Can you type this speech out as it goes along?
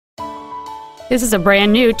This is a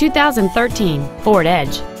brand new 2013 Ford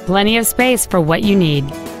Edge. Plenty of space for what you need.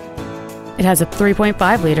 It has a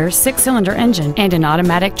 3.5-liter six-cylinder engine and an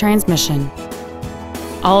automatic transmission.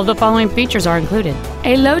 All of the following features are included: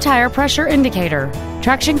 a low tire pressure indicator,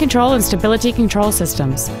 traction control and stability control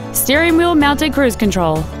systems, steering wheel mounted cruise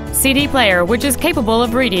control, CD player which is capable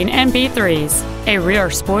of reading MP3s, a rear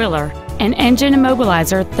spoiler, an engine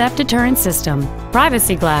immobilizer theft deterrent system,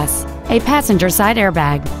 privacy glass, a passenger side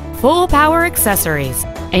airbag, full power accessories,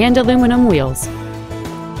 and aluminum wheels.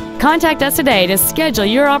 Contact us today to schedule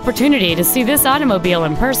your opportunity to see this automobile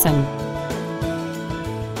in person.